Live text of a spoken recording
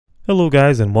Hello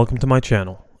guys and welcome to my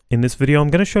channel. In this video I'm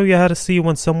going to show you how to see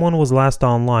when someone was last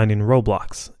online in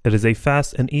Roblox. It is a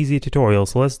fast and easy tutorial,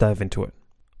 so let's dive into it.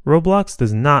 Roblox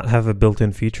does not have a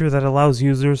built-in feature that allows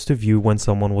users to view when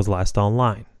someone was last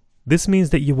online. This means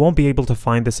that you won't be able to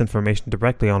find this information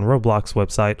directly on Roblox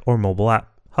website or mobile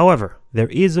app. However, there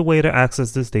is a way to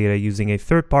access this data using a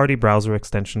third-party browser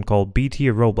extension called BT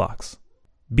Roblox.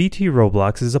 BT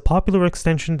Roblox is a popular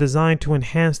extension designed to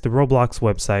enhance the Roblox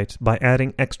website by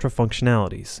adding extra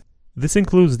functionalities. This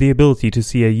includes the ability to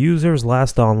see a user's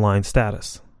last online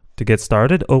status. To get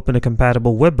started, open a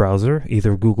compatible web browser,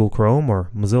 either Google Chrome or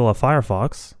Mozilla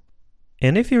Firefox.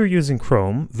 And if you're using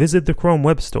Chrome, visit the Chrome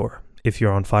Web Store. If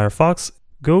you're on Firefox,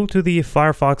 go to the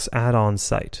Firefox add-ons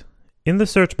site. In the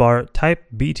search bar, type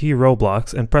BT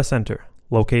Roblox and press enter.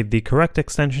 Locate the correct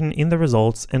extension in the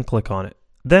results and click on it.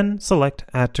 Then select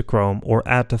Add to Chrome or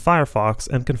Add to Firefox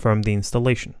and confirm the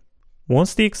installation.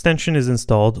 Once the extension is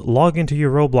installed, log into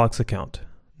your Roblox account.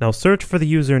 Now search for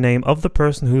the username of the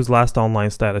person whose last online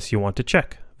status you want to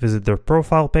check. Visit their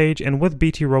profile page, and with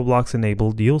BT Roblox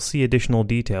enabled, you'll see additional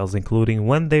details including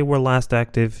when they were last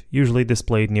active, usually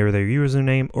displayed near their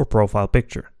username or profile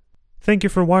picture. Thank you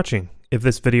for watching. If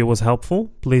this video was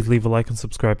helpful, please leave a like and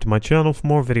subscribe to my channel for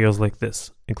more videos like this,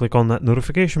 and click on that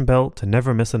notification bell to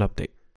never miss an update.